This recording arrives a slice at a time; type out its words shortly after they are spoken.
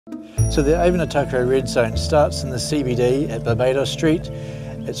So the Avon-Otakaro Red Zone starts in the CBD at Barbados Street.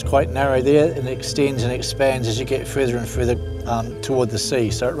 It's quite narrow there and extends and expands as you get further and further toward the sea.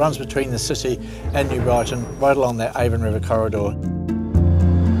 So it runs between the city and New Brighton, right along that Avon River corridor.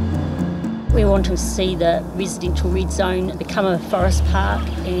 We want to see the residential red zone become a forest park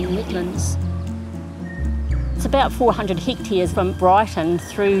and wetlands. It's about 400 hectares from Brighton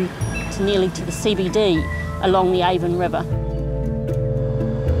through to nearly to the CBD along the Avon River.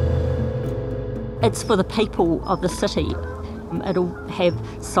 It's for the people of the city. It'll have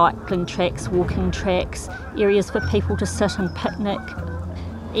cycling tracks, walking tracks, areas for people to sit and picnic,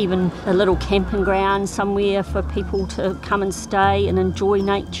 even a little camping ground somewhere for people to come and stay and enjoy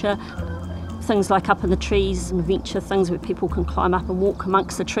nature. Things like up in the trees and venture things where people can climb up and walk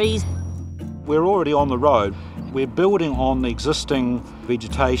amongst the trees. We're already on the road. We're building on the existing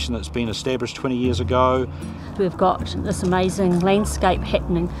vegetation that's been established 20 years ago. We've got this amazing landscape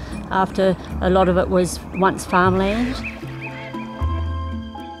happening after a lot of it was once farmland.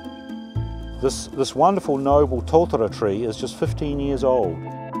 This wonderful noble totara tree is just 15 years old.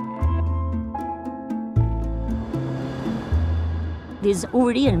 There's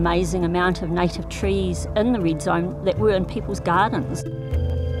already an amazing amount of native trees in the red zone that were in people's gardens.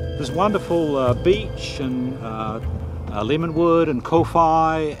 There's wonderful beech and lemonwood and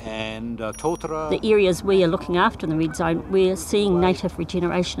kowhai and totara. The areas we are looking after in the red zone, we're seeing native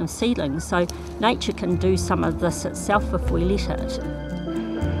regeneration of seedlings, so nature can do some of this itself if we let it.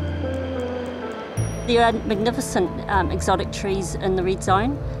 There are magnificent exotic trees in the red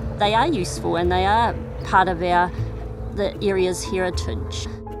zone. They are useful and they are part of the area's heritage.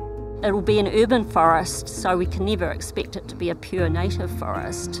 It'll be an urban forest, so we can never expect it to be a pure native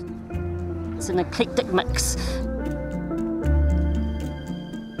forest. It's an eclectic mix.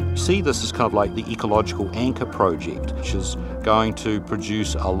 See this as kind of like the ecological anchor project, which is going to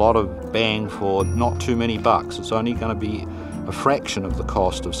produce a lot of bang for not too many bucks. It's only going to be a fraction of the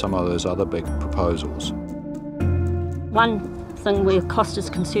cost of some of those other big proposals. One thing where cost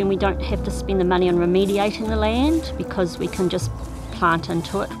is concerned, we don't have to spend the money on remediating the land because we can just plant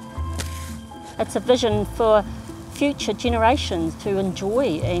into it. It's a vision for future generations to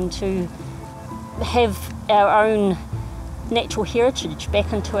enjoy and to have our own natural heritage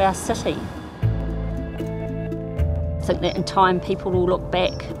back into our city. I think that in time people will look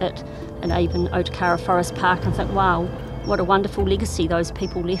back at an Avon-Otakaro Forest Park and think, wow, what a wonderful legacy those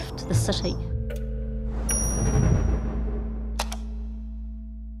people left the city.